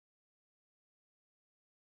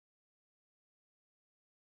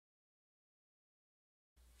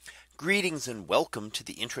Greetings and welcome to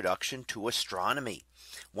the introduction to astronomy.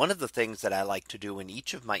 One of the things that I like to do in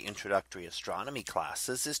each of my introductory astronomy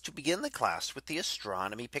classes is to begin the class with the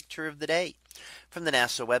astronomy picture of the day from the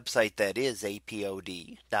NASA website, that is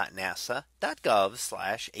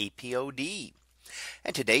apod.nasa.gov/apod.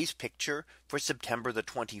 And today's picture for September the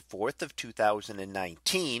 24th of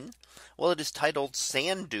 2019. Well, it is titled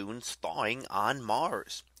Sand Dunes Thawing on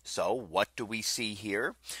Mars. So what do we see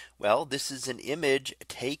here? Well, this is an image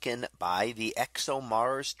taken by the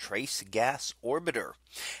ExoMars Trace Gas Orbiter,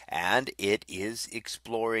 and it is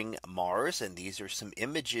exploring Mars. And these are some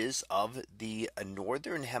images of the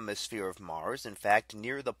northern hemisphere of Mars, in fact,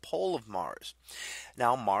 near the pole of Mars.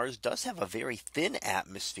 Now, Mars does have a very thin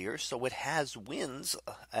atmosphere, so it has winds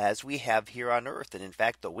as we have here on Earth. And in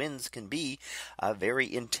fact, the winds can be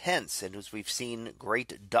very intense. And as we've seen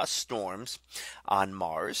great dust storms on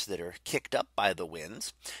Mars that are kicked up by the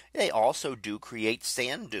winds, they also do create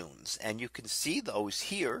sand dunes. And you can see those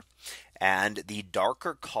here. And the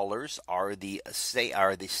darker colors are the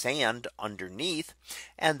sand underneath.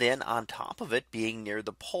 And then on top of it, being near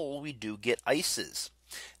the pole, we do get ices.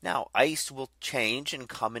 Now, ice will change and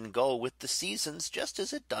come and go with the seasons, just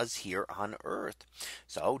as it does here on Earth.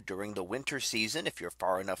 So during the winter season, if you're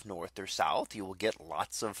far enough north or south, you will get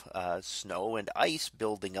lots of snow and ice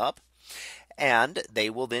building up. And they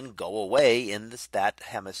will then go away in that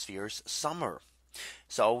hemisphere's summer.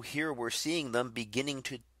 So here we're seeing them beginning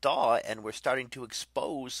to thaw, and we're starting to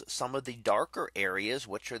expose some of the darker areas,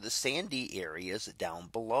 which are the sandy areas down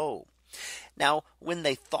below. Now, when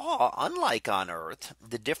they thaw, unlike on Earth,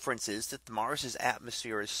 the difference is that Mars's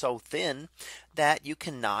atmosphere is so thin that you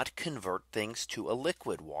cannot convert things to a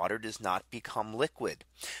liquid. Water does not become liquid.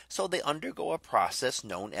 So they undergo a process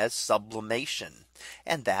known as sublimation.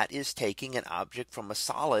 And that is taking an object from a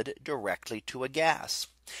solid directly to a gas.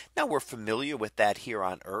 Now, we're familiar with that here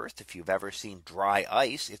on Earth. If you've ever seen dry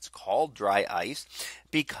ice, it's called dry ice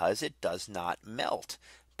because it does not melt,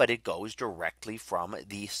 but it goes directly from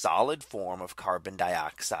the solid form of carbon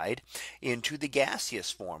dioxide into the gaseous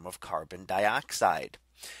form of carbon dioxide.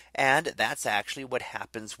 And that's actually what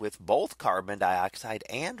happens with both carbon dioxide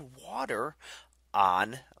and water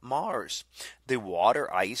on Mars. The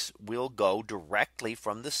water ice will go directly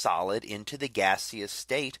from the solid into the gaseous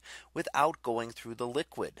state without going through the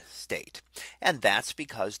liquid state. And that's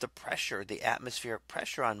because the atmospheric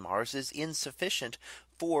pressure on Mars is insufficient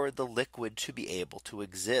for the liquid to be able to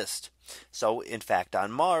exist. So in fact,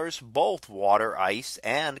 on Mars, both water ice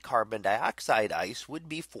and carbon dioxide ice would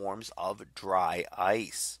be forms of dry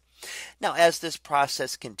ice. Now, as this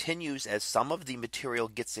process continues, as some of the material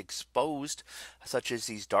gets exposed, such as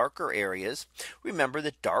these darker areas, remember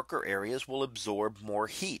that darker areas will absorb more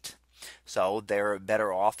heat. So they're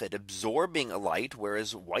better off at absorbing a light,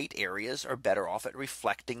 whereas white areas are better off at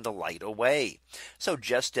reflecting the light away. So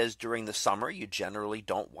just as during the summer, you generally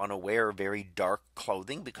don't want to wear very dark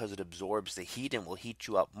clothing because it absorbs the heat and will heat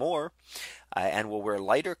you up more, and will wear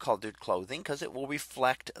lighter colored clothing because it will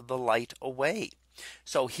reflect the light away.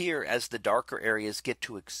 So here, as the darker areas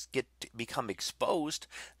become exposed,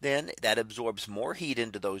 then that absorbs more heat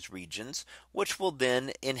into those regions, which will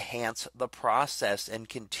then enhance the process and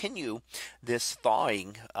continue this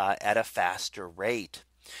thawing at a faster rate.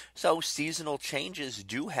 So seasonal changes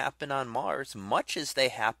do happen on Mars, much as they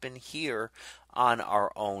happen here on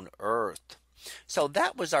our own Earth. So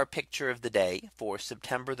that was our picture of the day for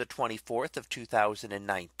September the 24th of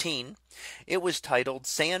 2019. It was titled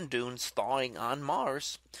Sand Dunes Thawing on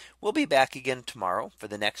Mars. We'll be back again tomorrow for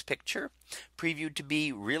the next picture, previewed to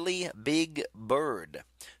be Really Big Bird.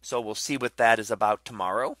 So we'll see what that is about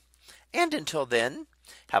tomorrow. And until then,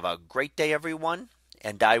 have a great day, everyone,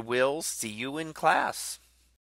 and I will see you in class.